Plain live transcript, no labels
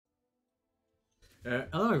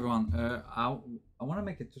Hello everyone. I want to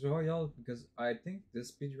make a tutorial because I think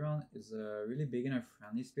this speedrun is a really beginner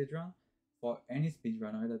friendly speedrun for any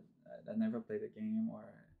speedrunner that never played the game or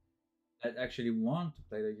that actually want to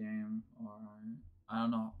play the game, or I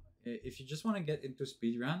don't know. If you just want to get into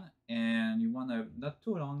speedrun and you want to not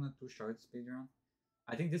too long, not too short speedrun,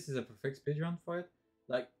 I think this is a perfect speedrun for it.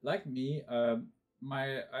 Like me, I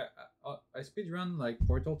speedrun like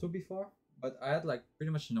Portal 2 before, but I had like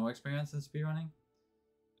pretty much no experience in speedrunning.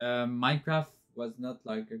 Minecraft was not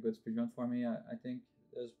like a good speedrun for me. I think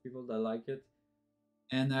there's people that like it,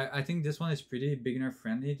 and I think this one is pretty beginner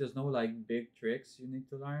friendly. There's no like big tricks you need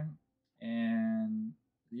to learn, and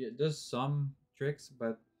yeah, there's some tricks,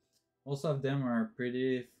 but most of them are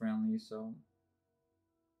pretty friendly. So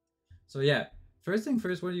yeah. First thing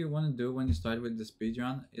first, what you want to do when you start with the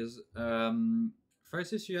speedrun is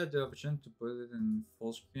first, if you had the option to put it in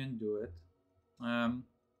full screen, do it. Um,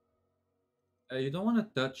 you don't want to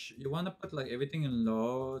touch. You want to put like everything in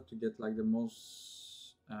low to get like the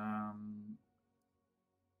most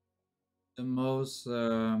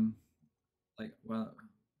like well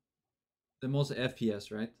the most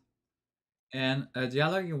FPS, right? And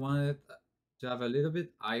dialogue you want it to have a little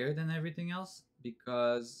bit higher than everything else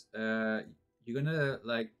because you're gonna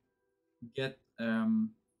like get you're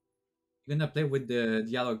gonna play with the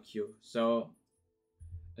dialogue queue. So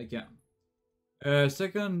again,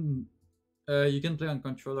 second, you can play on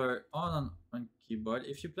controller on keyboard.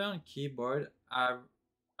 If you play on keyboard, I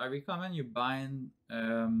recommend you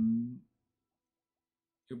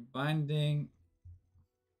you binding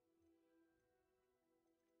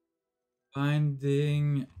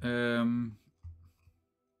mm,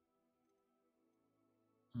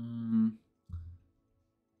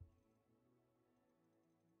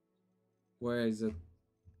 where is it?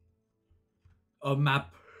 A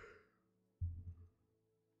map.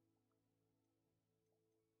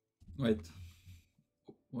 Wait,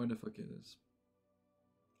 where the fuck it is?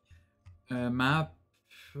 Map.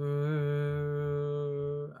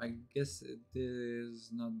 I guess it is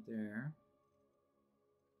not there.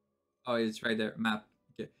 Oh, it's right there. Map.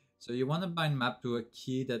 Okay. So you want to bind map to a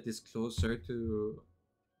key that is closer to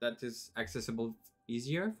that is accessible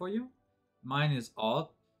easier for you. Mine is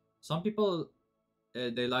Alt. Some people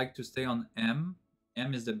they like to stay on M.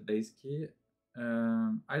 M is the base key.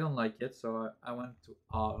 I don't like it, so I went to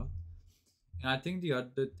Alt. And I think the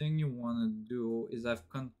other thing you want to do is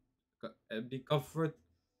be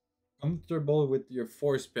comfortable with your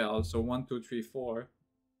four spells. So 1, 2, 3, 4.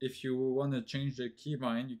 If you want to change the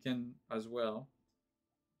keybind, you can as well.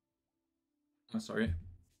 I'm sorry.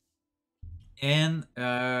 And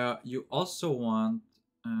you also want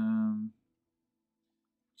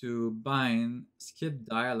to bind skip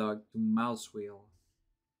dialogue to mouse wheel.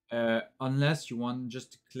 Unless you want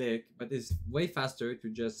just to click, but it's way faster to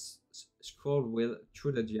just scroll wheel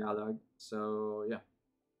through the dialogue. So yeah,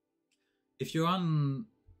 if you're on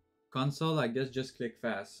console, I guess just click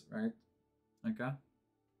fast, right? Okay.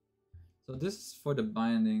 So this is for the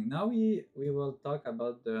binding. Now we will talk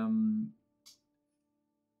about the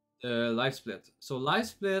live split. So live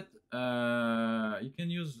split, you can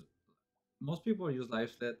use. Most people use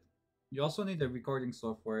live split. You also need a recording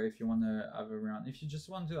software if you want to have a run. If you just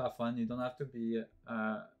want to have fun, you don't have to be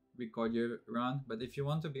record your run. But if you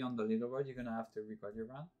want to be on the leaderboard, you're gonna have to record your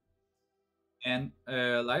run. And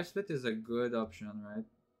live split is a good option, right?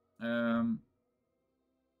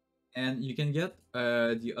 And you can get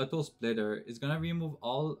the auto splitter. It's gonna remove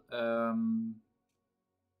all the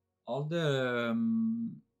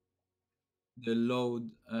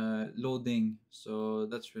loading, so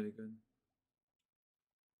that's really good.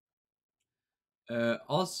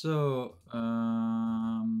 Also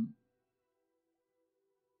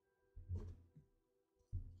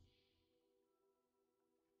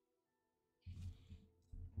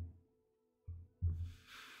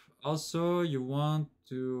also you want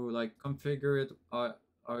to like configure it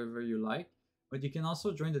however you like, but you can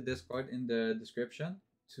also join the Discord in the description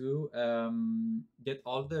to get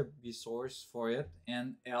all the resource for it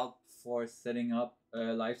and help for setting up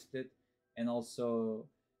a live split, and also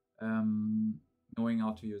um, knowing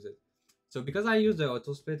how to use it. So because I use the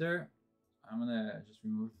auto splitter, I'm gonna just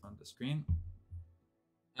remove it from the screen.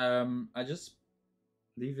 I just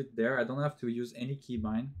leave it there. I don't have to use any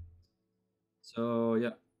keybind. So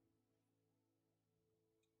yeah.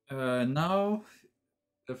 Now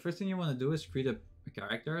the first thing you want to do is create a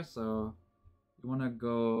character. So you want to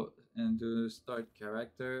go and do start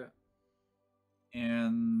character,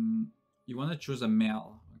 and you want to choose a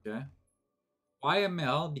male. Okay. Why a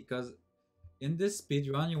male? Because in this speed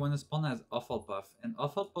run, you want to spawn as Hufflepuff, and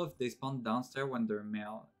Hufflepuff they spawn downstairs when they're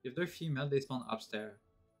male. If they're female, they spawn upstairs.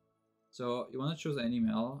 So you want to choose any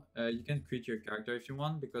male. You can create your character if you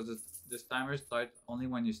want, because this timer starts only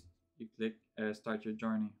when you click start your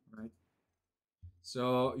journey, right?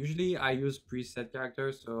 So usually I use preset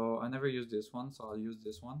characters, so I never use this one, so I'll use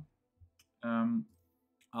this one.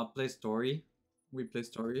 I'll play story. We play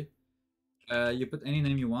story. You put any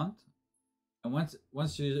name you want, and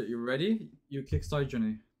once you're ready, you click start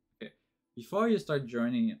journey. Okay. Before you start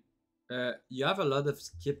journey, you have a lot of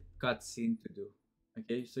skip cutscene to do.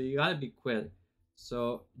 Okay, so you gotta be quick.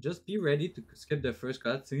 So just be ready to skip the first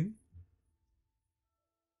cutscene.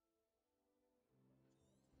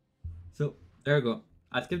 So there you go.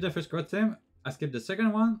 I skipped the first cutscene. I skipped the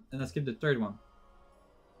second one, and I skipped the third one.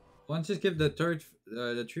 Once you skip the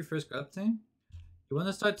three first cutscene, you want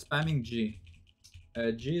to start spamming G.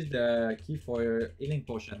 G is the key for your healing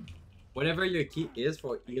potion. Whatever your key is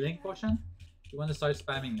for healing potion, you want to start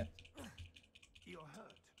spamming it.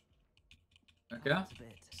 Okay?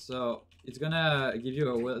 So it's gonna give you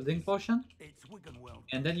a wielding potion,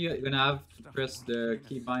 and then you're gonna have to press the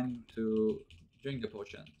keybind to drink the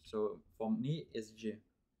potion. So for me, it's G.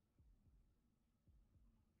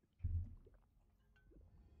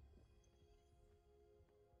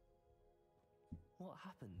 What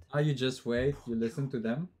happened? Now you just wait, you listen to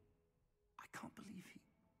them. I can't believe he...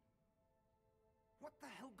 What the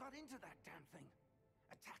hell got into that damn thing?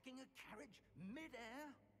 Attacking a carriage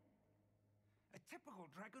mid-air? A typical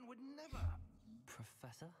dragon would never...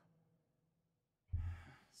 Professor?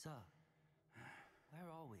 Sir, where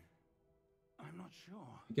are we? I'm not sure.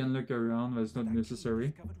 You can look around, but it's not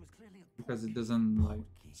necessary, because it doesn't like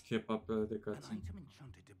skip up the An cutscene. item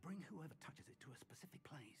enchanted to bring whoever touches it to a specific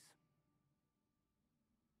place.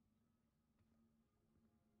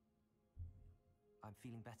 I'm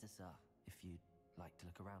feeling better, sir, if you'd like to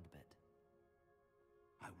look around a bit.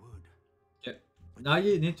 I would. Okay. Now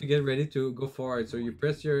you need to get ready to go forward. So you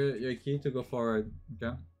press your key to go forward.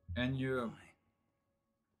 Okay. And you...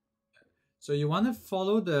 So you want to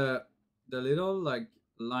follow the little like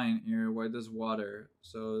line here where there's water.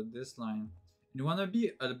 So this line. You want to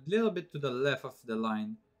be a little bit to the left of the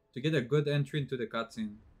line to get a good entry into the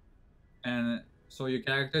cutscene. And so your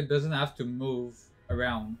character doesn't have to move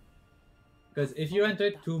around. Because if you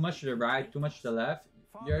enter too much to the right, too much to the left,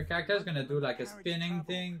 your character is gonna do like a spinning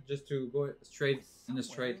thing just to go straight in a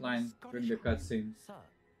straight line during the cutscene. Sir,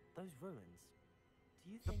 those ruins.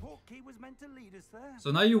 Do you The think... portkey was meant to lead us there.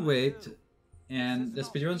 So now you wait, and the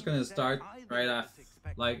speedrun's gonna start right after,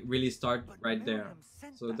 like really start right there.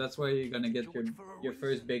 So that's why you're gonna get your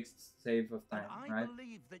first big save of time, I right?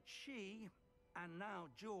 believe that she, and now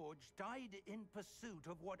George, died in pursuit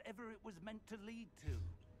of whatever it was meant to lead to.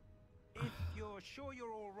 If you're sure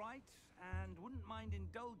you're all right and wouldn't mind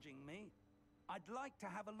indulging me, I'd like to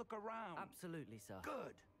have a look around. Absolutely, sir.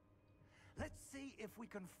 Good. Let's see if we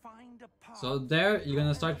can find a path. So there you're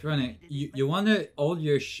gonna start running. You wanna hold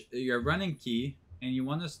your running key, and you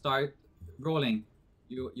wanna start rolling.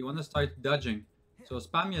 You wanna start dodging. So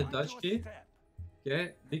spam your dodge key.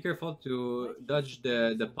 Okay, be careful to dodge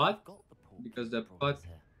the pot, because the pot,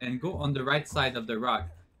 and go on the right side of the rock,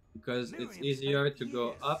 because it's easier to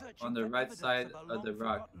go up on the right side of the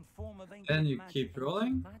rock. Then you keep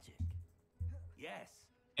rolling, Magic. Yes.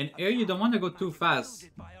 and here you don't want to go too fast,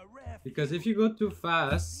 because if you go too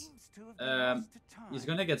fast, he's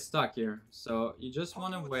gonna get stuck here. So you just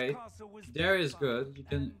want to wait. There is good.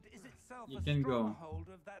 You can go.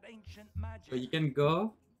 So you can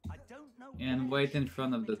go and wait in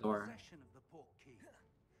front of the door.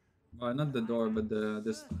 Well, not the door, but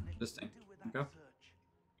this thing. Okay.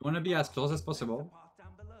 You want to be as close as possible.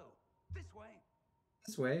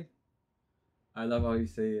 This way. I love how you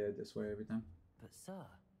say this way every time. But sir,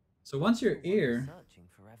 So once you're no one here, searching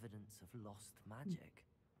for evidence of lost magic.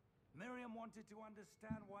 Miriam wanted to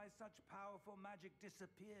understand why such powerful magic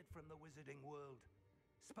disappeared from the wizarding world.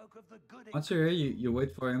 Spoke of the good. once you're here, you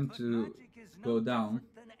wait for him But to magic is no go down.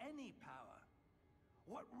 different than any power.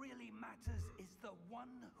 What really matters is the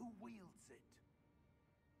one who wields it.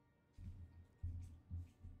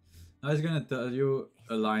 Now he's gonna tell you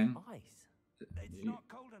a line. Ice. It's not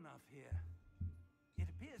cold enough here. It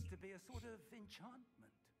appears to be a sort of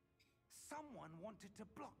enchantment. Someone wanted to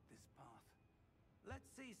block this path. Let's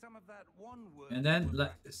see some of that one word. And then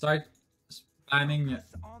start spamming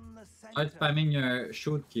your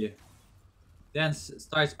shoot key. Then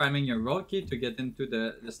start spamming your roll key to get into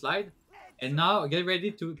the slide. And now get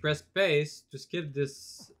ready to press space to skip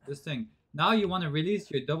this thing. Now you want to release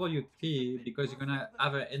your W key, because you're gonna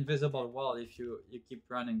have an invisible wall if you keep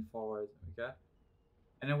running forward. Okay.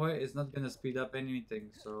 Anyway, it's not gonna speed up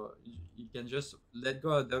anything, so you can just let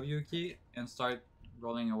go of W key and start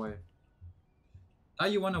rolling away. Now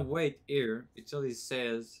you wanna wait here until he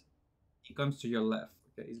says he comes to your left.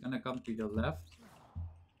 Okay, he's gonna come to your left,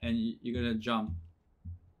 and you're gonna jump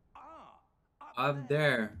up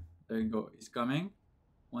there. There you go. He's coming.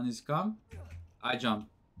 When he's come, I jump.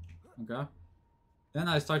 Okay. Then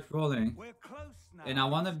I start rolling, We're close now. and I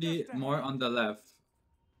wanna It's be just more ahead. on the left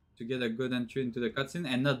to get a good entry into the cutscene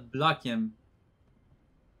and not block him.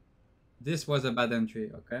 This was a bad entry.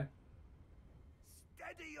 Okay.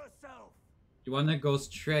 Steady yourself. You want to go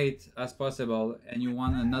straight as possible, and you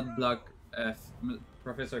want to not block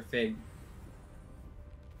Professor Fig.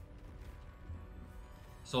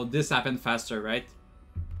 So this happened faster, right?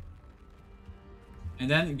 And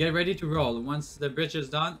then get ready to roll. Once the bridge is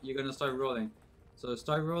done, you're gonna start rolling. So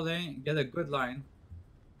start rolling, get a good line.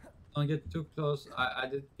 Don't get too close. I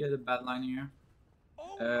did get a bad line here.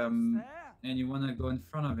 Almost there. And you want to go in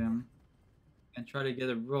front of him and try to get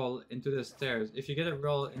a roll into the stairs. If you get a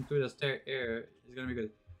roll into the stair here, it's gonna be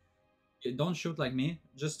good. Don't shoot like me.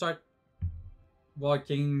 Just start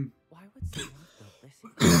walking. Why would someone have built this?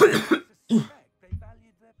 I suspect they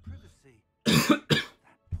valued their privacy. That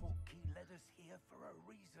portkey led us here for a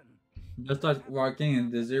reason. Just start walking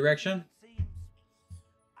in this direction. It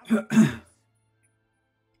seems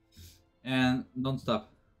And don't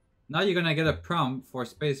stop. Now you're gonna get a prompt for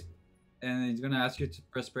space, and it's gonna ask you to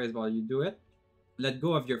press space while you do it. Let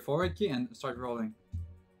go of your forward key and start rolling.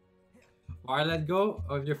 Why let go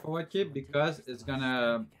of your forward key? Because it's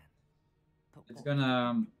gonna What's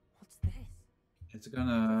this? it's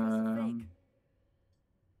gonna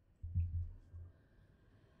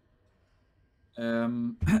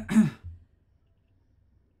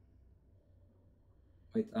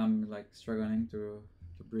wait, I'm like struggling to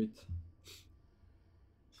breathe.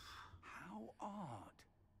 how odd.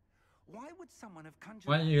 Why would someone have conjured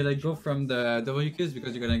When that you like image go on from the W keys,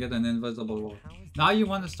 because you're gonna get an invisible wall. Now you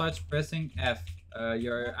want to start pressing F,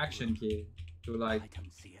 your action key, to like. I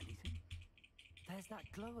don't see anything. There's that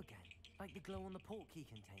glow again, like the glow on the portkey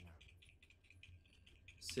container.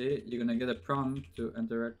 See, you're gonna get a prompt to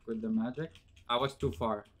interact with the magic. I was too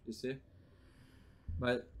far, you see.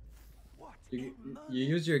 But What? you in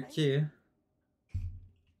use your Merlin's key. name?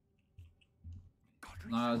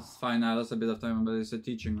 No, it's fine. I lost a bit of time, but it's a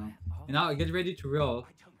teaching now. And now get ready to roll.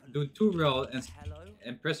 I don't Do believe 2 roll Hello?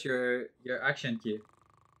 and press your action key.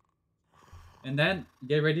 And then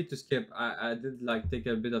get ready to skip. I did like take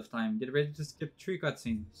a bit of time. Get ready to skip 3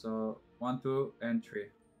 cutscenes. So 1, 2, and 3.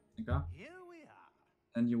 Okay. Here we are.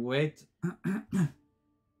 And you wait.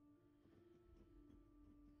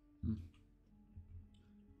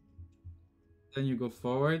 Then you go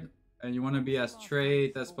forward, and you want to be as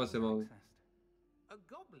straight as possible. A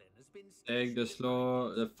goblin has been Take the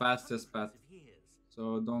slow, the fastest path.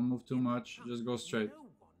 So don't move too much. Just go straight. No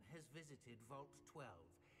one has visited Vault 12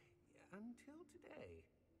 until today.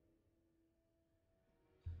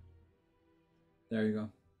 There you go.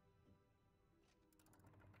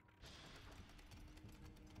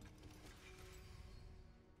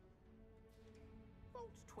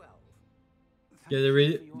 Vault 12.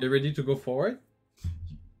 Get ready to go forward.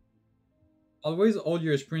 Always hold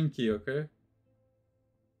your sprint key, okay?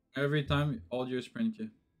 Every time, hold your sprint key.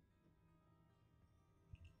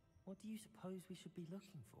 What do you suppose we should be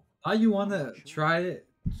looking for? Now you wanna try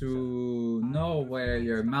to know where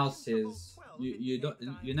your mouse is.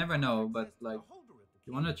 You never know, but like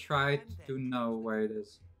you wanna try to know where it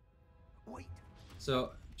is. Wait.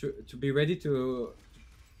 So to be ready to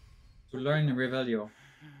learn Revelio.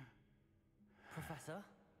 Professor?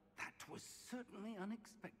 That was certainly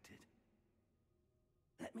unexpected.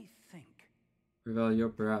 Let me think. Revelio,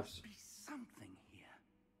 perhaps. Be something here.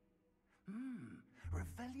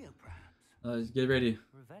 Revelio, perhaps. Let's get ready.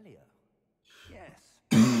 Revelio? Yes.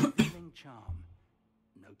 Revealing charm.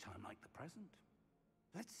 No time like the present.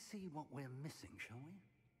 Let's see what we're missing, shall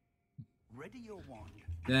we? Ready your wand.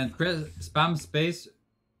 Then press spam space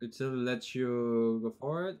until it lets you go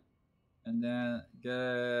forward, and then get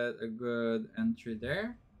a good entry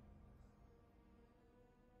there.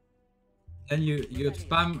 Then you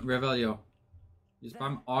spam Revelio. You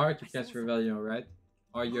spam R to cast Revelio, right?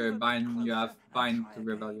 Or you have bind to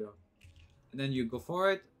Revelio. And then you go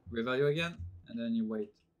forward, Revelio again, and then you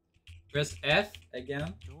wait. Press F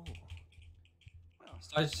again. Door.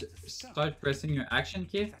 Well, Start pressing your action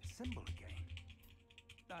key. that symbol again.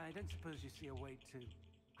 I don't suppose you see a way to.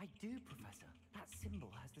 I do, Professor. That symbol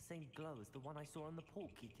has the same glow as the one I saw on the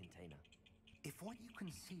portkey container. If what you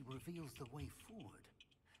can see reveals the way forward,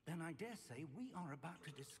 then I dare say we are about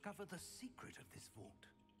to discover the secret of this vault.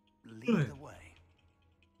 Lead the way.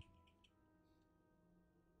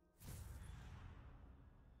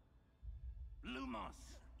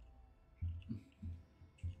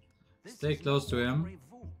 This Stay is no close to him. ordinary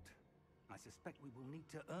vault. I suspect we will need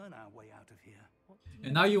to earn our way out of here.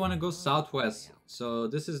 And now you want to go southwest. So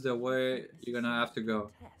this is the way you're gonna have to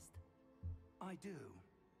go. Test. I do.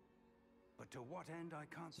 But to what end I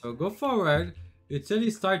can't So say. go forward until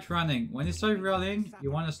you start running. When you start rolling,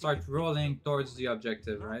 you want to start rolling towards the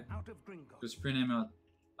objective, right? Out of Gringotts. To sprint him out.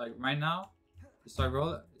 Like right now, you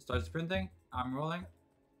start sprinting. I'm rolling,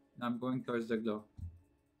 and I'm going towards the glow.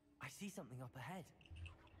 I see something up ahead.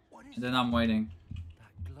 What is And then I'm waiting,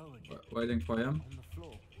 That glow again. waiting for him. On the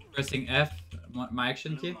floor. Pressing F, my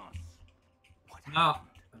action key. Lumos? What Now,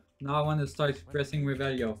 happened? now I want to start When pressing I touched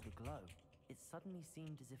Revelio. the glow, it suddenly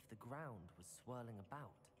seemed as if the ground was swirling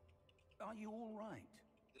about. Are you all right?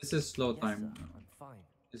 This is slow Yes, time. sir, I'm fine.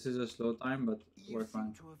 This is a slow time, but You we're seem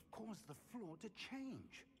fine. to have caused the floor to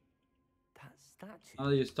change. That statue. Now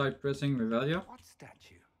you start pressing Revelio. What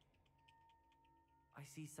statue? I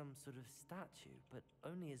see some sort of statue, but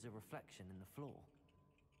only as a reflection in the floor.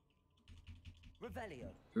 Revelio.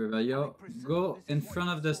 Revelio. I presume Go this in is what front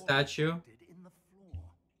you of the saw statue reflected in the floor.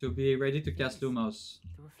 to be ready to cast Yes. Lumos.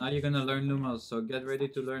 The Now you're gonna reflections learn don't Lumos, match. so get The ready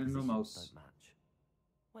to statue's learn positions Lumos. don't match.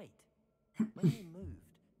 Wait. When you moved,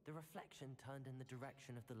 the reflection turned in the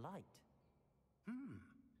direction of the light.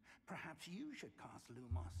 Perhaps you should cast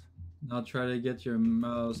Lumos. Now try to get your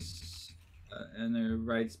mouse in the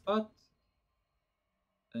right spot.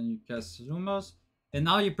 Then you cast Lumos. And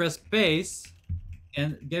now you press space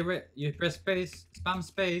and you press space, spam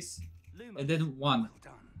space, Lumos. and then 1 Well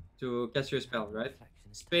done. to cast your spell, The right?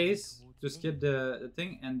 reflection is Space turning to towards skip me. the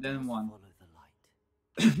thing, and then Just 1. Follow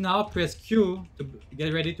the light. Now press Q to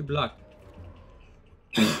get ready to block.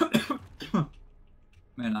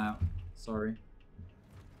 Man, sorry.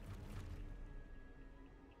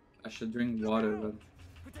 I should drink water, but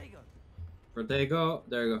Protego. Protego,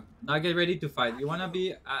 there you go. Now get ready to fight. You wanna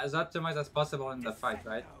be as optimized as possible in the fight,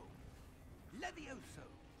 right? Levioso.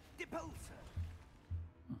 Deposa.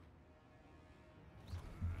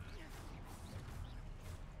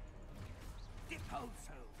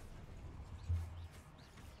 Deposo.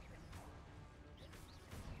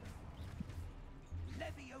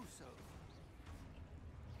 Levioso.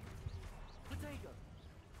 Protego.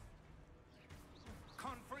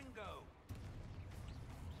 Confringo.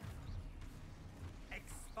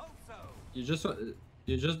 Expulso.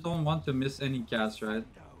 You just don't want to miss any cast, right?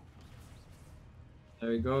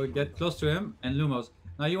 There you go. Get close to him and Lumos.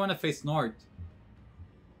 Now you want to face north.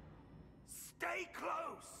 Stay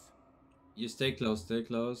close. You stay close, stay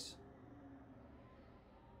close.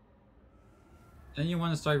 Then you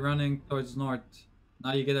want to start running towards north.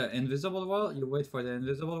 Now you get an invisible wall. You wait for the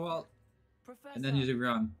invisible wall, Professor. and then you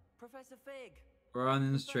run. Professor Fig. Run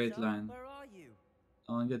in a straight Professor, line. Where are you?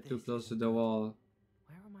 Don't get too This close to isn't the good. wall.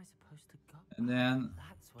 Where am I supposed to go? And then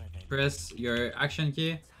That's where they. press your action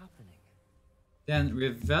key. What's happening? Then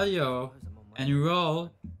Revelio Suppose I'm on my and own.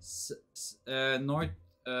 roll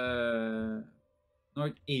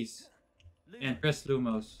northeast and Lumos. press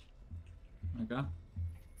Lumos. Okay.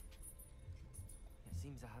 It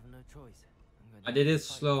seems I have no choice. I'm going to I did have it to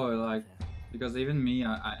fight slow, my way out like here. because even me,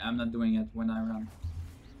 I'm not doing it when I run.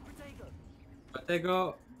 Protego. But they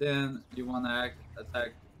go, then you wanna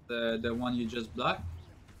attack the one you just blocked.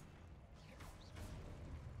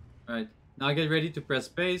 Right. Now get ready to press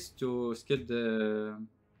space to skip the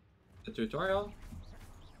tutorial.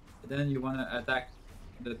 Then you wanna attack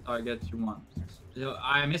the target you want. So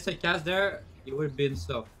I missed a cast there. It would have been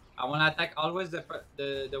slow. I wanna attack always the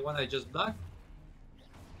one I just blocked.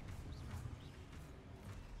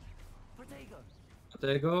 Protego.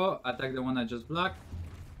 There you go. Attack the one I just blocked.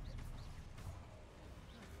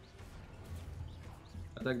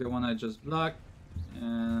 Attack the one I just blocked.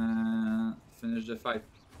 And finish the fight.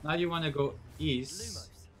 Now you want to go east. Lumos.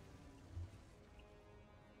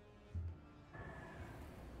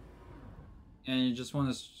 And you just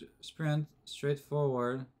want to sprint straight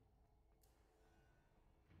forward.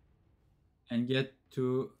 And get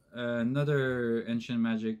to another ancient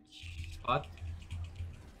magic spot.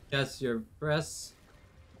 Cast your press.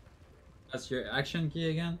 That's your action key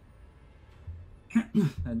again.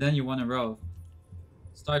 And then you want to roll.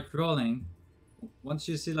 Start rolling. Once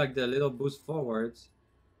you see like the little boost forwards,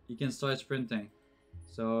 you can start sprinting.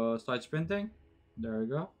 So start sprinting. There we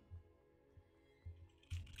go.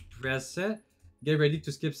 Press it. Get ready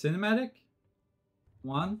to skip cinematic.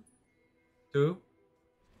 1, 2.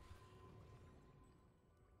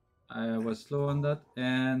 I was slow on that.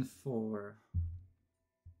 And 4.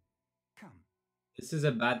 Come. This is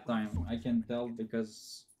a bad time, I can tell,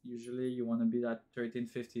 because usually you want to be at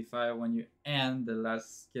 13:55 when you end the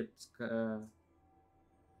last skipped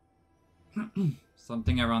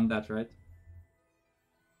something around that, right?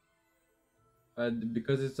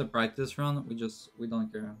 Because it's a practice run, we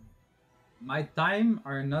don't care. My time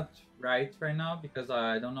are not right now because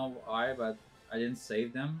I don't know why, but I didn't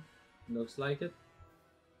save them. Looks like it.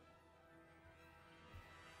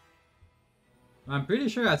 I'm pretty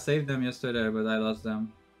sure I saved them yesterday, but I lost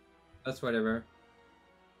them. That's whatever.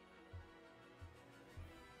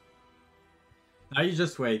 Now you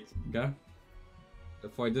just wait, okay?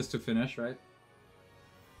 For this to finish, right?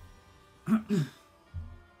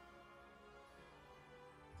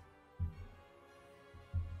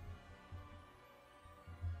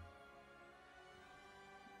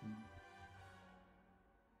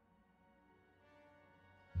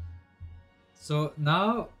 So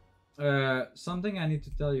now, something I need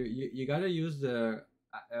to tell you, you gotta use the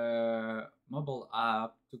mobile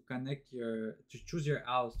app to connect to choose your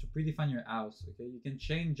house, to predefine your house. Okay, you can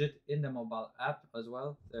change it in the mobile app as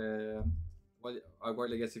well. What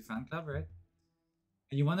Hogwarts Legacy fan club, right?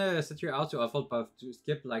 And you wanna set your house to Hufflepuff to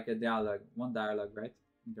skip like a dialogue, one dialogue, right?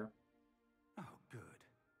 Okay. Oh, good.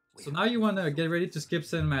 We So have now you to wanna sort get ready this. to skip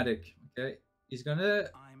cinematic. Okay, he's gonna.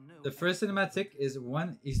 I'm no The first expert, cinematic is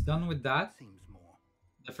when he's done with that. Seems more.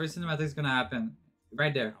 The first cinematic is gonna happen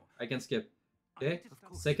right there. I can skip. I need Okay. to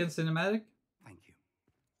start- Second cinematic, Thank you.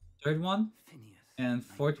 third one, Phineas. and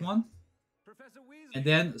thank fourth you. one. Professor Weasley. And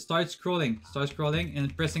then start scrolling. Start scrolling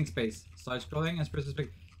and pressing space. Start scrolling and pressing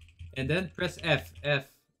space. And then press F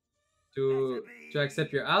to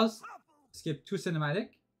accept your house. Skip 2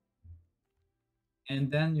 cinematic. And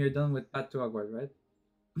then you're done with Path to Hogwarts, right?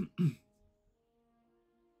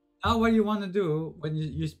 Now what you want to do when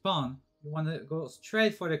you spawn, you want to go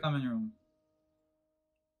straight for the common room.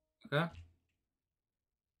 Okay?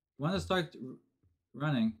 You want to start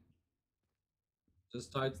running. Just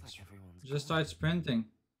start Looks like everyone's just gone. start sprinting.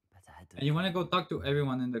 Better head to And you want to go talk to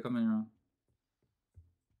everyone in the common room.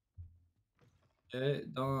 Okay,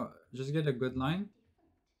 don't just get a good line.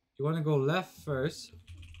 You want to go left first.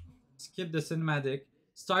 Skip the cinematic.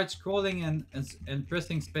 Start scrolling and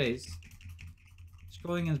pressing space.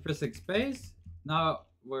 Scrolling and pressing space. Now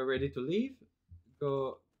we're ready to leave.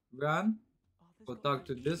 Go run. Go talk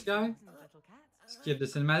to this guy. Skip the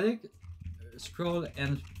cinematic. Scroll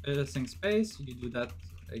and pressing space. You do that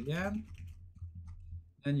again.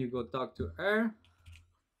 Then you go talk to her.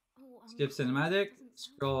 Skip cinematic.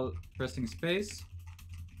 Scroll pressing space.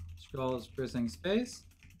 Scroll pressing space.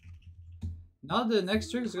 Now the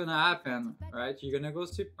next trick is gonna happen, right? You're gonna go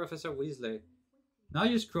see Professor Weasley. Now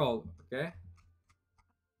you scroll, okay?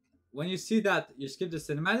 When you see that, you skip the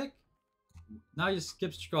cinematic. Now you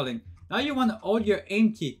skip scrolling. Now you want to hold your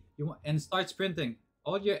aim key and start sprinting.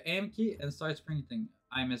 Hold your aim key and start sprinting.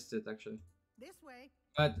 I missed it actually. This way.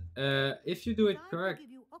 But if you do it Time will correct,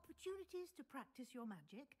 give you opportunities to practice your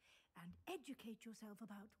magic and educate yourself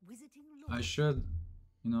about wizarding I law. should.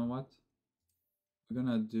 You know what? We're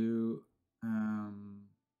gonna do.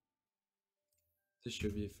 This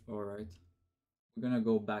should be all right. We're gonna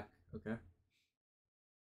go back, okay?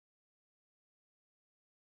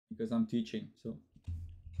 Because I'm teaching, so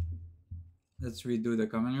let's redo the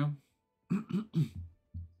common room.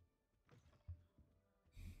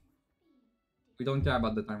 We don't care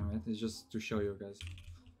about the time, right? It's just to show you guys.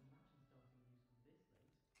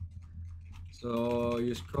 So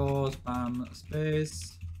you scroll, spam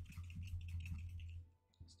space,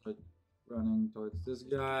 start running towards this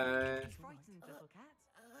guy. Frightened little cat.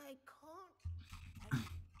 I can't.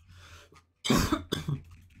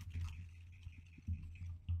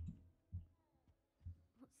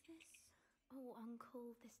 What's this? Oh,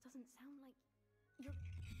 Uncle, this doesn't sound like you're...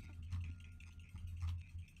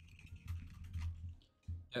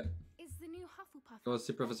 Yeah. Is the new Hufflepuff... Go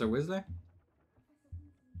see Professor Weasley.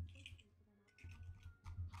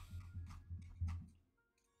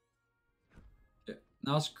 Yeah.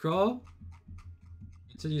 Now scroll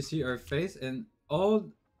until you see her face and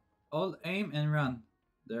hold aim and run.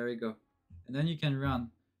 There we go. And then you can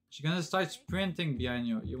run. She's gonna start sprinting behind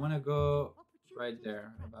you. You wanna go right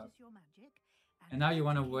there about. And now you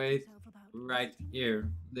wanna wait right here,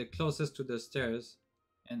 the closest to the stairs.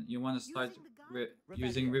 And you wanna start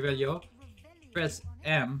using Revelio. Press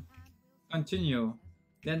M. Continue.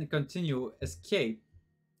 Then continue. Escape.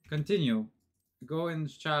 Continue. Go in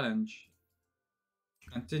challenge.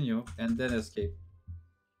 Continue. And then escape.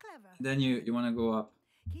 Clever. Then you wanna go up.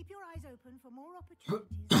 Keep your eyes open for more opportunities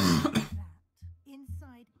like that,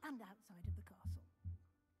 inside and outside of the castle.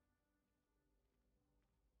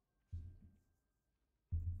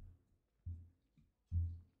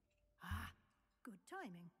 Ah, good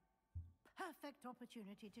timing. Perfect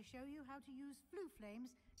opportunity to show you how to use flue flames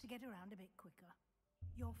to get around a bit quicker.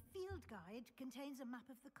 Your field guide contains a map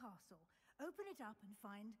of the castle. Open it up and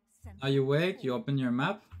find Central Now you wait, Hall. you open your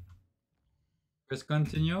map, press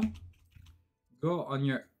continue, go on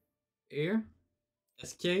your air,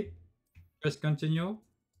 escape, press continue,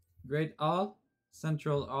 Great Hall,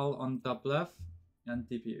 Central Hall on top left, and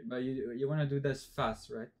TP. But you want to do this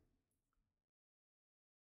fast, right?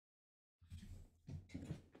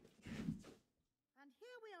 And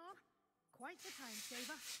here we are. Quite a time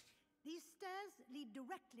saver. These stairs lead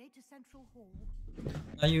directly to Central Hall.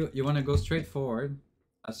 Now you want to go straight forward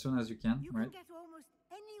as soon as you can, You right? can get almost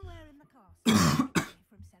anywhere in the castle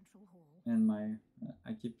from Central Hall. And my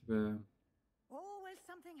I keep Always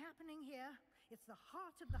something happening here. It's the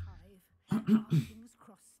heart of the hive. Our King's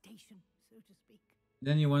Cross Station, so to speak.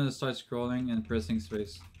 then you want to start scrolling and pressing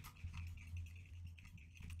space.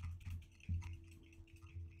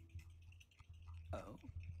 Oh?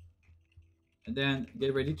 And then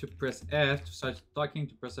get ready to press F to start talking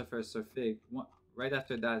to Professor Fig. Right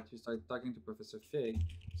after that, you start talking to Professor Fig.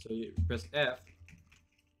 So you press F.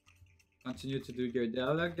 Continue to do your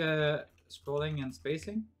dialogue, scrolling and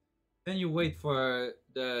spacing. Then you wait for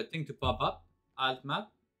the thing to pop up, Alt Map.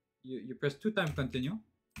 You press 2 times continue.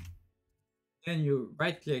 Then you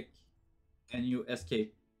right click and you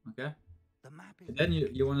escape. Okay? The map is And then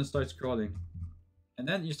you want to start scrolling. And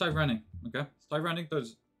then you start running. Okay? Start running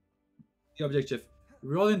towards the objective.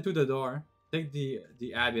 Roll into the door. Take the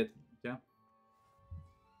habit. Okay?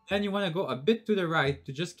 Then you want to go a bit to the right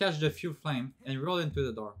to just catch the few flame and roll into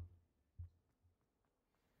the door.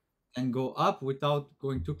 And go up without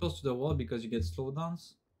going too close to the wall because you get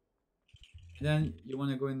slowdowns. And then you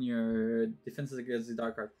want to go in your defenses against the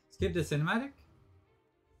dark art. Skip the cinematic.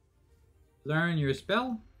 Learn your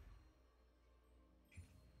spell.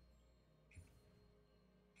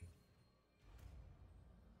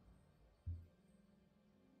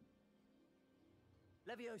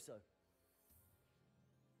 Levioso.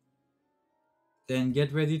 Then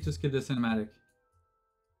get ready to skip the cinematic.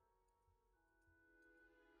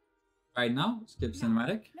 Right now, skip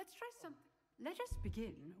cinematic. Let's try something. Let us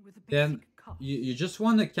begin with the Then basic cast. you just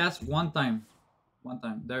want to cast one time. One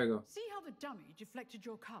time. There you go. See how the dummy deflected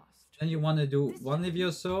your cast. Then you want to do This one time,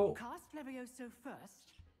 Levioso. Cast Levioso first,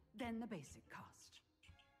 then the basic cast.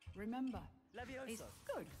 Remember, it's Levioso.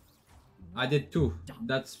 good. I did 2.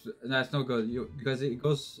 That's no good. Because it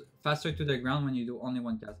goes faster to the ground when you do only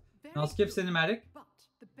one cast. Very Now skip good. cinematic. But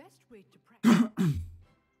the best way to practice.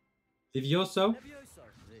 Levioso. Levioso.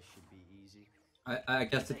 This should be easy. I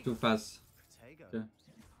cast it too fast. Protego. Okay.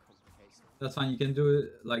 Complicated. That's fine. You can do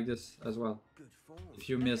it like this as well. Good form. If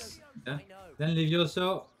you miss. I Okay. know. Then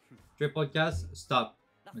Levioso. Triple cast. Stop.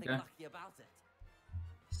 Nothing Okay. lucky about it.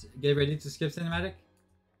 Get ready to skip cinematic.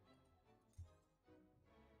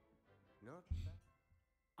 Not bad.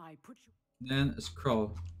 I put you. Then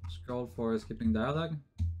scroll. Scroll for skipping dialogue.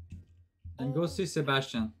 Then go see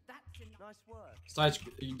Sebastian. That's enough. Nice work. Start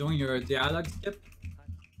doing your dialogue skip.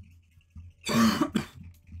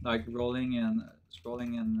 Like rolling and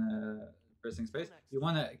scrolling and pressing space. You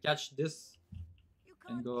want to catch this You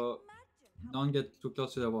and can't go. imagine how Don't get too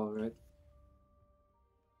close to the wall, right?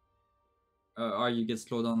 Or you get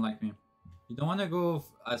slowed down like me. You don't want to go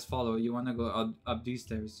as follow. You want to go up these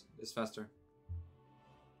stairs. It's faster.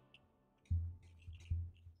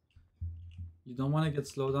 You don't want to get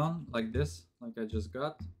slowed down like this, like I just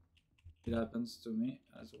got. It happens to me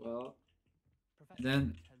as well.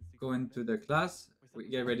 Then go into the class.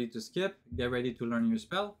 Get ready to skip. Get ready to learn your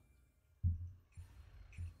spell.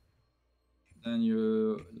 Then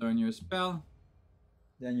you learn your spell.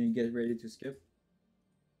 Then you get ready to skip.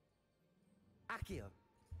 Accio.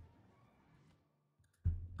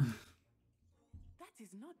 That is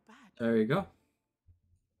not bad. There you go.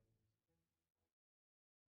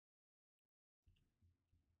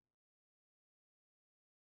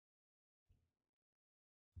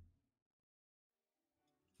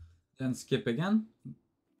 Then skip again.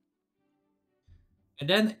 And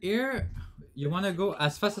then here you want to go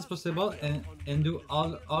as fast as possible and do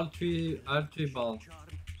all three balls.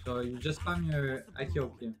 So you just spam your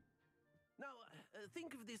IQ. Now,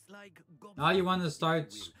 think of this like Now you want to start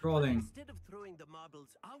scrolling Instead of throwing the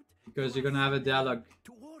marbles out, because you you're gonna have a send them dialogue.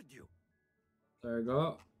 toward you. There you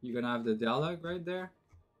go. You're gonna have the dialogue right there.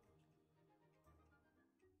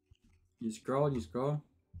 You scroll, you scroll.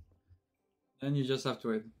 Then you just have to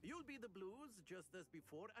wait. You'll be the blues just as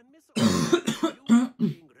before, and Miss Orange, you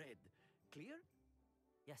being red. Clear?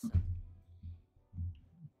 Yes, sir.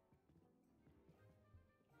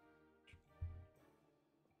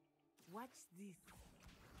 What's this?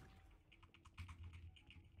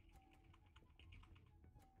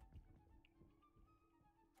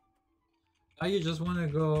 You just want to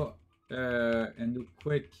go and do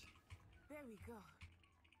quick There we go.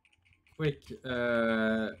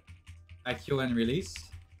 accio and release.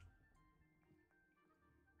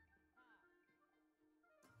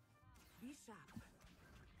 Be sharp.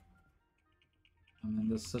 I mean,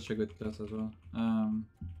 that's such a good class as well. And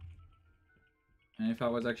if I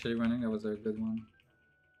was actually running, that was a good one.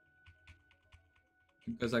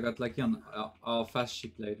 Because I got lucky on how fast she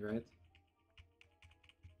played, right?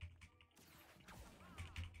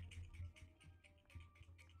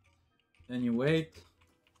 Then you wait.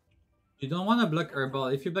 You don't want to block her ball.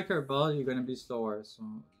 If you block her ball, you're gonna be slower. So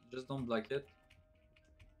just don't block it.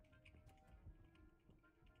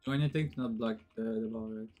 Do anything to not block the ball,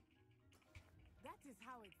 right? That is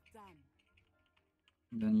how it's done.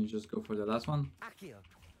 Then you just go for the last one. Accio.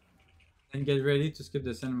 And get ready to skip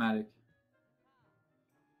the cinematic.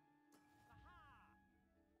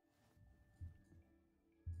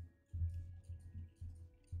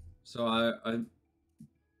 So I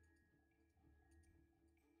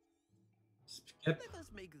skip. Let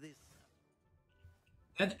us make this.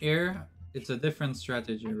 And here, it's a different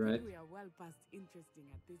strategy, I right? think we are well past interesting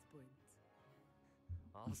at this point.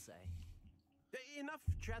 I'll say. Enough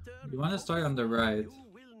chatter. You want to start on the right. You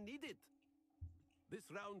will need it. This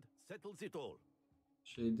round settles it all.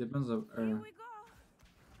 She depends on Here her. we go.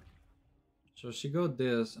 So she go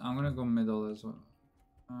this. I'm gonna go middle as well.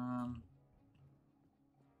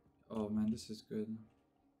 Oh man, this is good.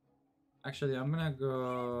 Actually, I'm gonna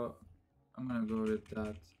go with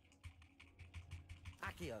that.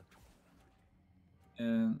 Accio.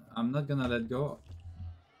 And I'm not gonna let go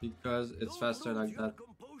because it's faster like that.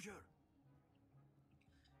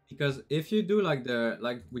 Because if you do like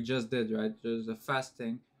we just did, right? There's a fast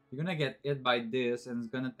thing. You're gonna get hit by this, and it's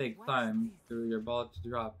gonna take time for your ball to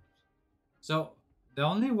drop. So the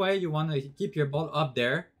only way you want to keep your ball up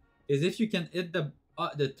there is if you can hit the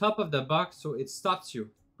top of the box, so it stops you,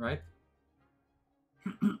 right?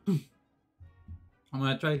 I'm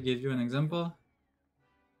gonna try to give you an example,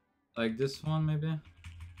 like this one maybe.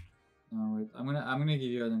 No wait, I'm gonna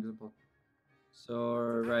give you an example.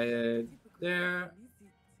 So right there.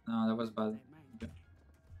 No, that was bad. Okay.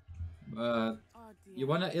 But Oh dear. you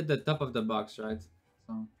wanna hit the top of the box, right?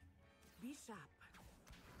 So Be sharp.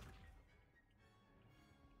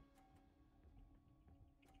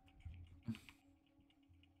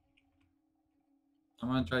 I'm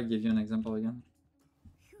gonna try to give you an example again.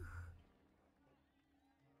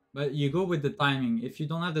 But you go with the timing. If you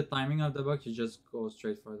don't have the timing of the box, you just go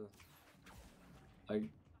straight for that. Like,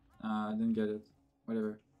 I didn't get it.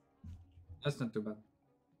 Whatever. That's not too bad.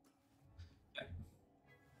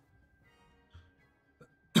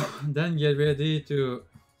 Yeah. Then get ready to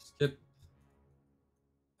skip.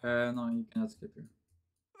 No, you cannot skip here.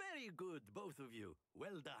 Very good, both of you.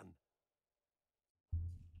 Well done.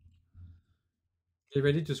 Get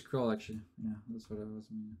ready to scroll, actually. Yeah, that's what I was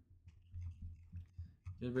meaning.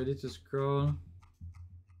 Get ready to scroll.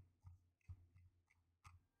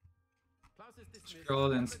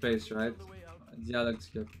 Scroll in space, right? Dialogue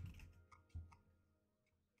skip.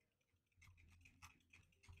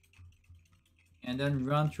 And then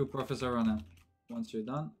run through Professor Ronan. Once you're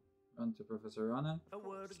done, run to Professor Ronan.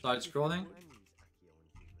 Start scrolling.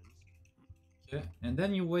 Okay, and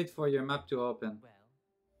then you wait for your map to open.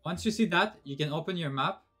 Once you see that, you can open your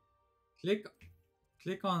map. Click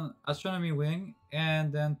on Astronomy Wing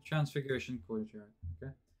and then Transfiguration Courtyard.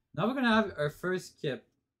 Okay. Now we're gonna have our first skip.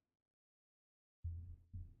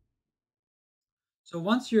 So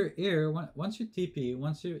once you're here, once you TP,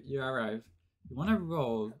 once you arrive, you want to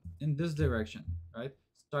roll in this direction, right?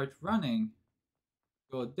 Start running,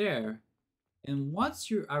 go there, and once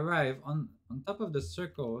you arrive on top of the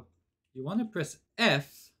circle, you want to press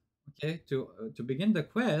F, okay, to begin the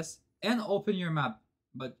quest and open your map,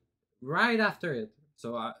 but right after it.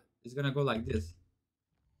 So it's gonna go like this.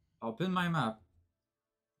 Open my map,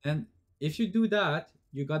 and if you do that,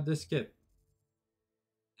 you got the skip.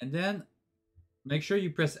 And then make sure you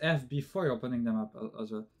press F before opening the map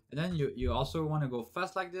as well. And then you also want to go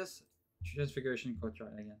fast like this. Transfiguration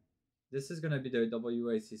Courtyard again. This is gonna be the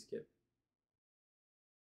WAC skip.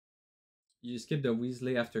 You skip the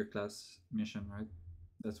Weasley after class mission, right?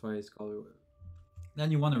 That's why it's called.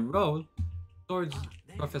 Then you want to roll towards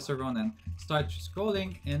Professor Ronan. Start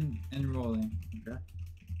scrolling and rolling. Okay.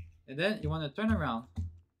 And then you want to turn around.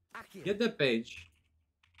 Get the page.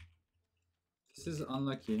 This is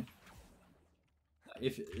unlucky.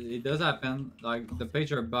 If it does happen, like the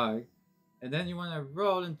page are bugged, and then you want to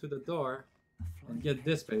roll into the door and get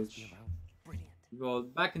this page. Roll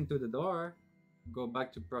back into the door, go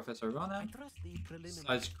back to Professor Ronan,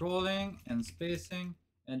 start scrolling and spacing,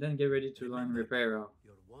 and then get ready to learn Remember, Reparo.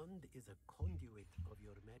 your wand is a conduit of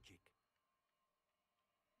your magic.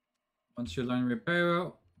 Once you learn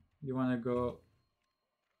Reparo, you want to go.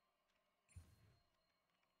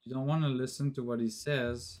 You don't want to listen to what he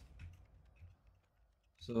says,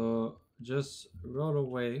 so just roll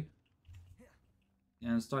away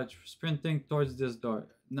and start sprinting towards this door.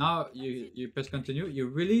 Now you press continue. You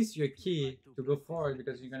release your key to go forward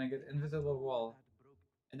because you're gonna get invisible wall,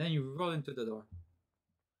 and then you roll into the door.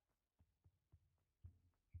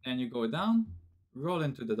 Then you go down, roll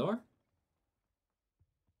into the door.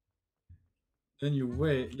 Then you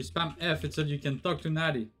wait. You spam F so you can talk to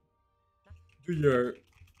Natty. Do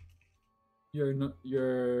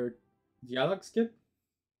your dialogue skip,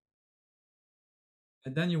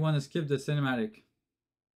 and then you want to skip the cinematic.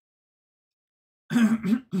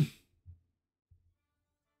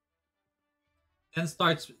 Then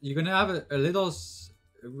starts. You're gonna have a little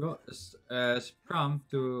prompt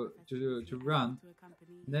to run.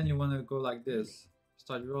 Then you want to go like this.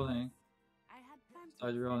 Start rolling.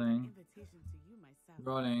 Start rolling.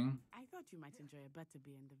 Rolling. I thought you might enjoy a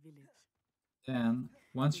butterbeer in the village. Then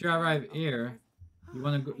once you arrive here, you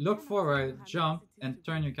want to look forward, jump, and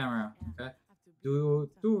turn your camera. Okay. Do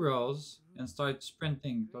 2 rolls and start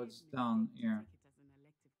sprinting towards down here.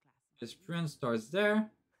 The sprint starts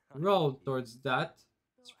there. Roll towards that.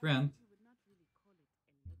 Sprint.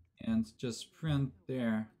 And just sprint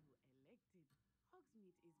there.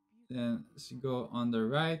 Then go on the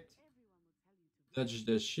right. Touch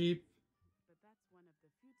the sheep.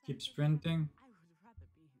 Keep sprinting.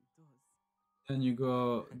 Then you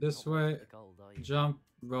go this way. Jump,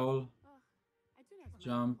 roll.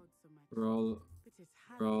 Jump, roll,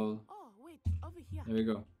 roll. There we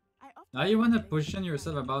go. Now you want to position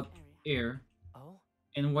yourself about here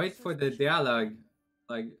and wait for the dialogue.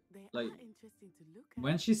 Like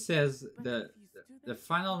when she says the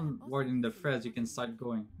final word in the phrase, you can start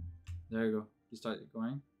going. There you go. You start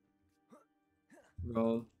going.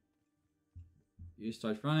 Roll. You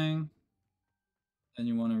start running. Then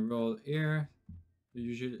you want to roll here.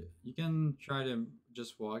 You can try to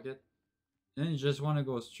just walk it. Then you just want to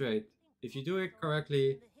go straight. If you do it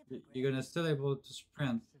correctly, you're gonna still able to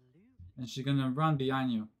sprint, and she's gonna run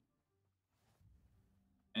behind you.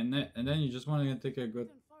 And then you just want to take a good.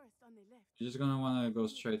 You're just gonna want to go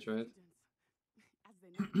straight, right?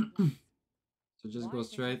 So just go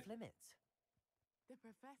straight.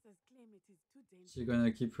 So you're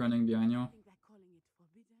gonna keep running behind you.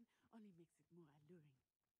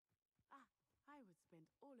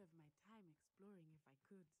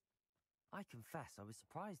 I confess, I was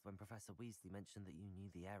surprised when Professor Weasley mentioned that you knew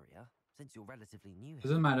the area, since you're relatively new here.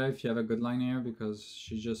 Doesn't matter if you have a good line here because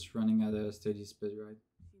she's just running at a steady speed, right?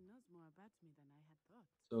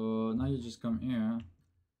 So now you just come here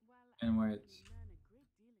and wait.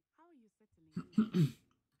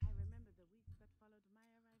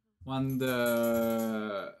 When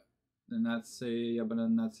the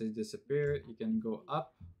Nazis disappear, you can go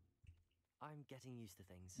up. I'm getting used to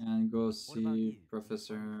things. And go see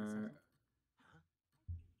Professor.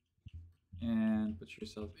 And put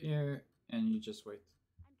yourself here, and you just wait.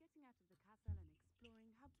 Getting out of the castle and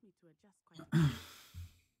exploring helped me to adjust quite.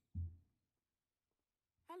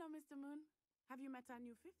 Hello, Mr. Moon. Have you met our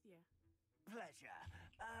new 5th year? Pleasure.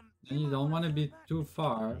 Then you don't want to be too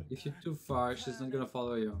far. If you're too far, she's not gonna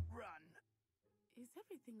follow you. Is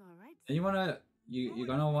everything all right? And you're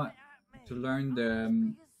gonna want to learn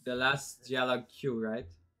the last dialogue cue, right?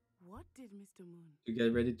 What did Mr. Moon? To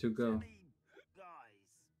get ready to go.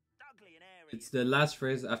 It's the last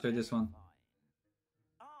phrase after this one.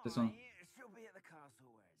 This one.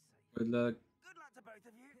 Good luck.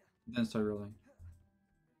 Then start rolling.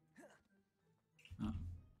 Oh,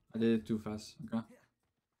 I did it too fast. Okay.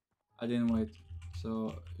 I didn't wait.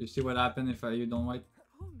 So you see what happened if you don't wait.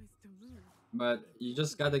 Oh, Mr. Moon. But you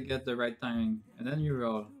just gotta get the right timing, and then you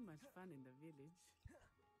roll. Too much fun in the village.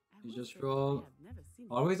 You just roll.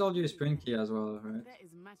 Always hold your sprint key as well, right? There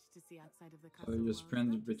is much to see outside of the So castle you walls, sprint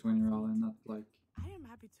not just between roll outside. and not like. I am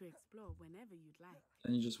happy to explore whenever you'd like.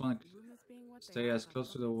 Then you just want to Rumors being what they stay are as about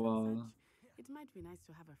close to the goblins and wall. such, it might be nice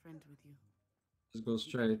to have a friend with you. Just go Keep that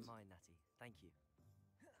straight. in mind, Natty. Thank you.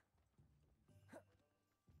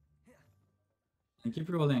 And keep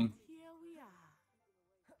rolling. Here we are.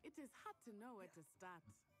 It is hard to know where to start.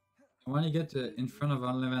 And when you get to in front of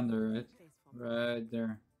Ollivander, right? Place for me. Right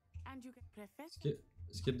there. And you can Professor.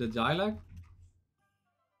 Skip the dialogue.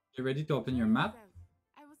 Get ready to open your map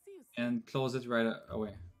I will see you soon. and close it right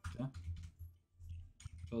away. Okay?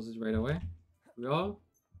 Close it right away. Roll.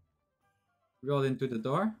 Roll into the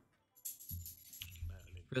door.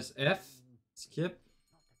 Press F. Skip.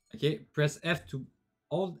 Okay, press F to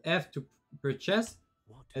hold F to purchase,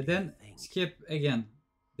 and then skip again.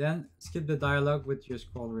 Then skip the dialogue with your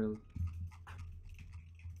scroll wheel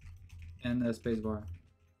and the spacebar.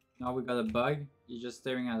 Now we got a bug. You're just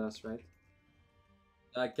staring at us, right?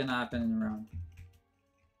 That can happen in a round.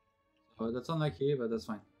 So that's unlucky, but that's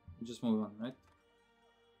fine. We just move on, right?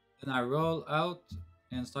 Then I roll out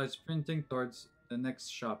and start sprinting towards the next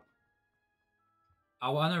shop. I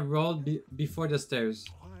wanna roll before the stairs,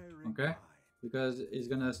 okay? Because it's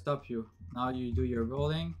gonna stop you. Now you do your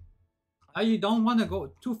rolling. Now you don't wanna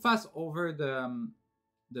go too fast over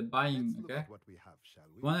the buying, okay?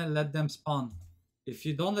 You wanna let them spawn. If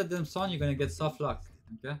you don't let them spawn, you're gonna get soft luck,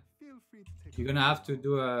 okay? You're gonna have to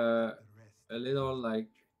do a little like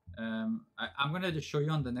I'm gonna just show you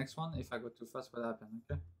on the next one if I go too fast what happened,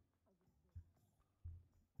 okay?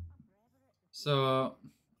 So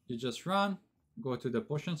you just run, go to the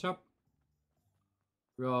potion shop,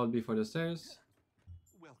 roll before the stairs.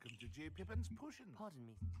 Welcome to J. Pippin's Potion. Pardon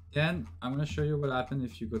me. Then I'm gonna show you what happened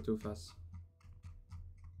if you go too fast.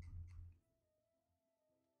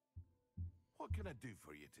 What can I do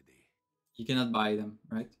for you today? You cannot buy them,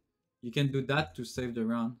 right? You can do that to save the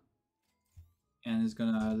round, and it's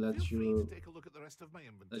gonna let Feel free you to take a look at the rest of my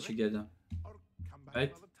inventory, get them, or come back right?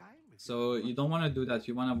 another time if So you don't want to do that.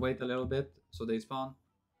 You want to wait a little bit so they spawn,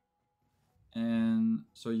 and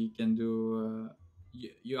so you can do.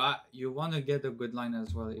 You want to get a good line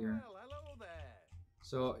as well here. Well, hello there.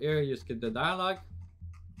 So here you skip the dialogue.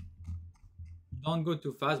 Don't go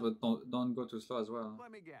too fast, but don't go too slow as well.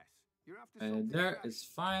 Let me guess. You're after something There fresh. it's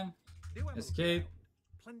fine. Do have a Escape.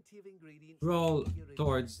 plenty of ingredients. Roll You're in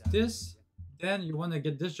towards there. this. Then you want to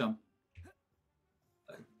get this jump.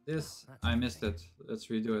 Like this. That's I missed interesting. it. Let's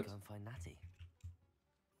redo it. Go and find Natty.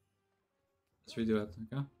 Let's redo it.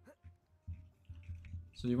 Okay.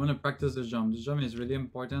 So you want to practice the jump. The jump is really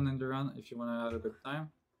important in the run if you want to have a good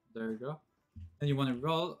time. There you go. Then you want to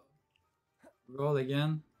roll. Roll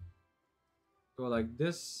again. Go like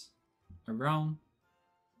this. Around.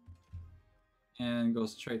 And go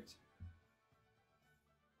straight.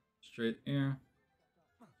 Straight here.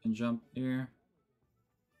 And jump here.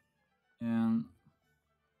 And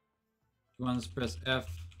you want to press F.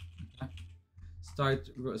 Okay. Start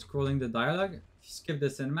scrolling the dialogue. Skip the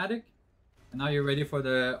cinematic. And now you're ready for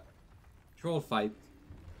the troll fight.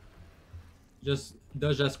 Just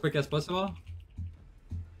dodge as quick as possible.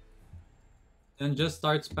 Then just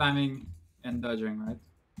start spamming and dodging, right?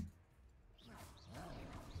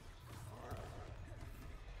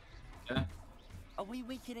 Okay. Are we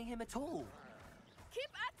weakening him at all? Keep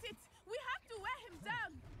at it! We have to wear him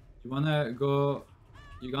down! You wanna go?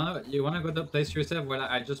 You wanna go to place yourself where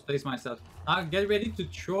I just placed myself. Now get ready to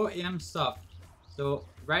throw him stuff. So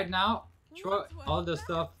right now, throw What was all the that?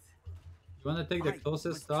 stuff. You wanna take the I closest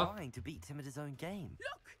was stuff, trying to beat him at his own game.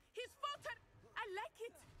 Look! He's fought and I like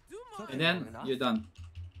it! Do more! and then enough. you're done.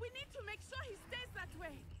 We need to make sure he stays that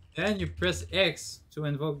way! Then you press X to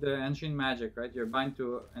invoke the ancient magic, right? You're bound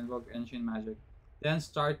to invoke ancient magic. Then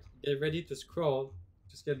get ready to scroll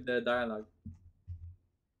to skip the dialogue.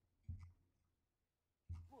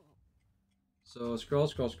 So scroll,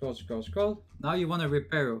 scroll, scroll, scroll, scroll. Now you want to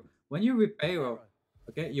reparo. When you reparo,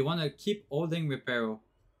 okay, you want to keep holding reparo.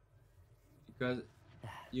 Because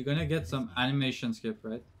you're gonna get some animation skip,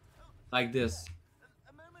 right? Like this.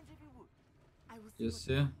 A moment if you would. I will see You what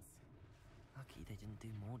see? happens. Lucky they didn't do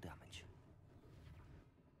more damage.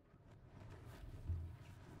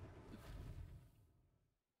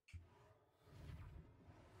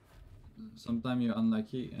 Sometimes you're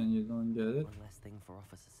unlucky and you don't get it. One less thing for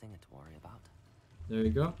Officer Singer to worry about. There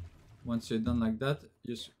you go. Once you're done like that,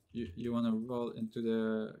 you want to roll into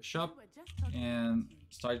the shop We were just talking and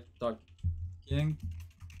start talking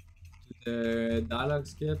to the dialogue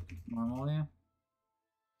skip normally.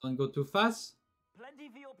 Don't go too fast. Plenty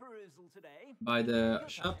for your perusal today. By the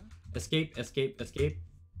shop. Escape, escape, escape.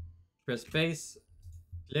 Press space.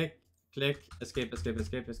 Click, click, escape, escape,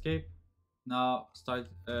 escape, escape. Now start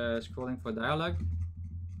scrolling for dialogue.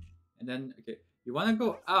 And then, okay, you want to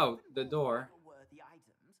go out the door Worthy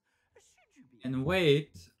items. Should you be and wait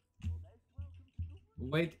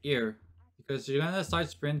here because you're gonna start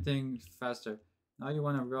sprinting faster. Now you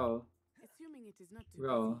want to roll, Assuming it is not too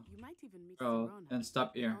Roll. busy, you might even meet roll, Serona, and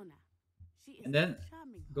stop the here. owner. She is And then a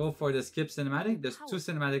charming go host. for the skip cinematic. There's two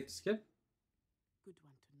cinematic to skip. Good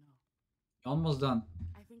one to know. You're almost done.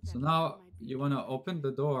 I think So that now might be you want to open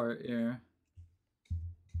the door here.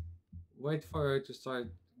 Wait for her to start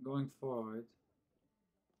going forward.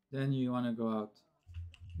 Then you want to go out.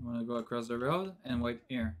 You want to go across the road and wait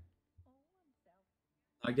here.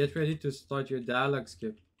 Now get ready to start your dialogue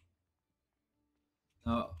skip.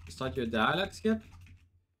 Now start your dialogue skip.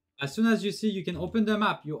 as soon as you see, you can open the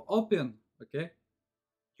map. You open, okay?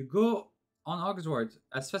 You go on Hogwarts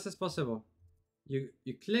as fast as possible. You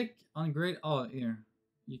click on Great Hall here.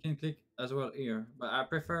 You can click as well here, but I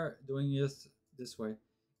prefer doing this way.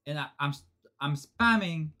 And I'm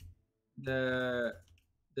spamming the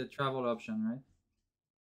travel option, right?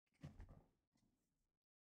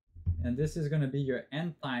 And this is gonna be your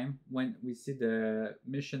end time when we see the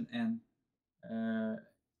mission end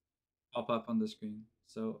pop up on the screen.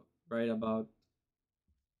 So right about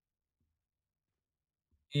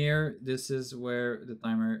here, this is where the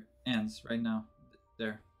timer ends right now.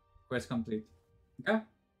 There, quest complete. Okay.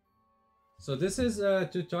 So this is a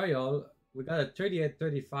tutorial. We got a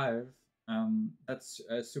 38:35. That's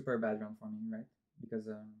a super bad run for me, right? Because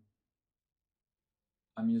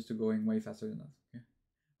I'm used to going way faster than that. Okay.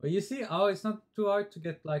 But you see, oh, it's not too hard to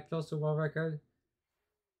get like close to world record.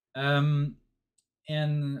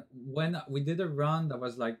 And when we did a run that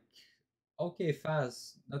was like okay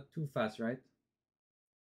fast, not too fast, right?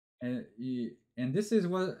 And this is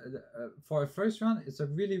what for a first run, it's a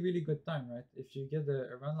really good time, right? If you get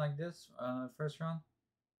a run like this first run,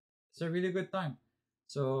 it's a really good time.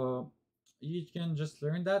 So you can just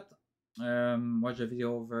learn that, watch the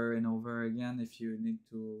video over and over again if you need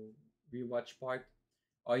to rewatch part,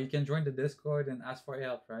 or you can join the Discord and ask for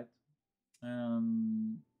help, right?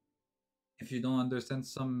 If you don't understand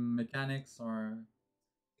some mechanics or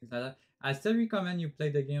things like that, I still recommend you play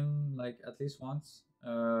the game like at least once,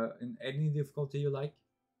 in any difficulty you like,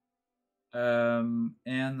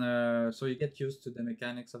 and so you get used to the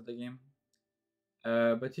mechanics of the game.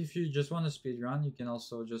 But if you just want to speed run, you can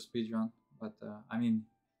also just speed run. But I mean,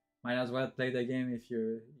 might as well play the game if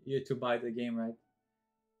you're to buy the game, right?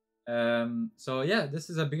 So yeah, this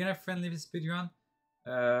is a beginner friendly speed run.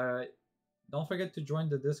 Don't forget to join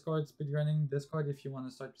the Discord, speedrunning Discord, if you want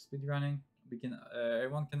to start speedrunning. We can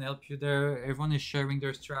everyone can help you there. Everyone is sharing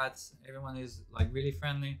their strats. Everyone is like really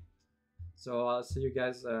friendly. So I'll see you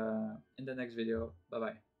guys in the next video. Bye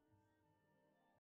bye.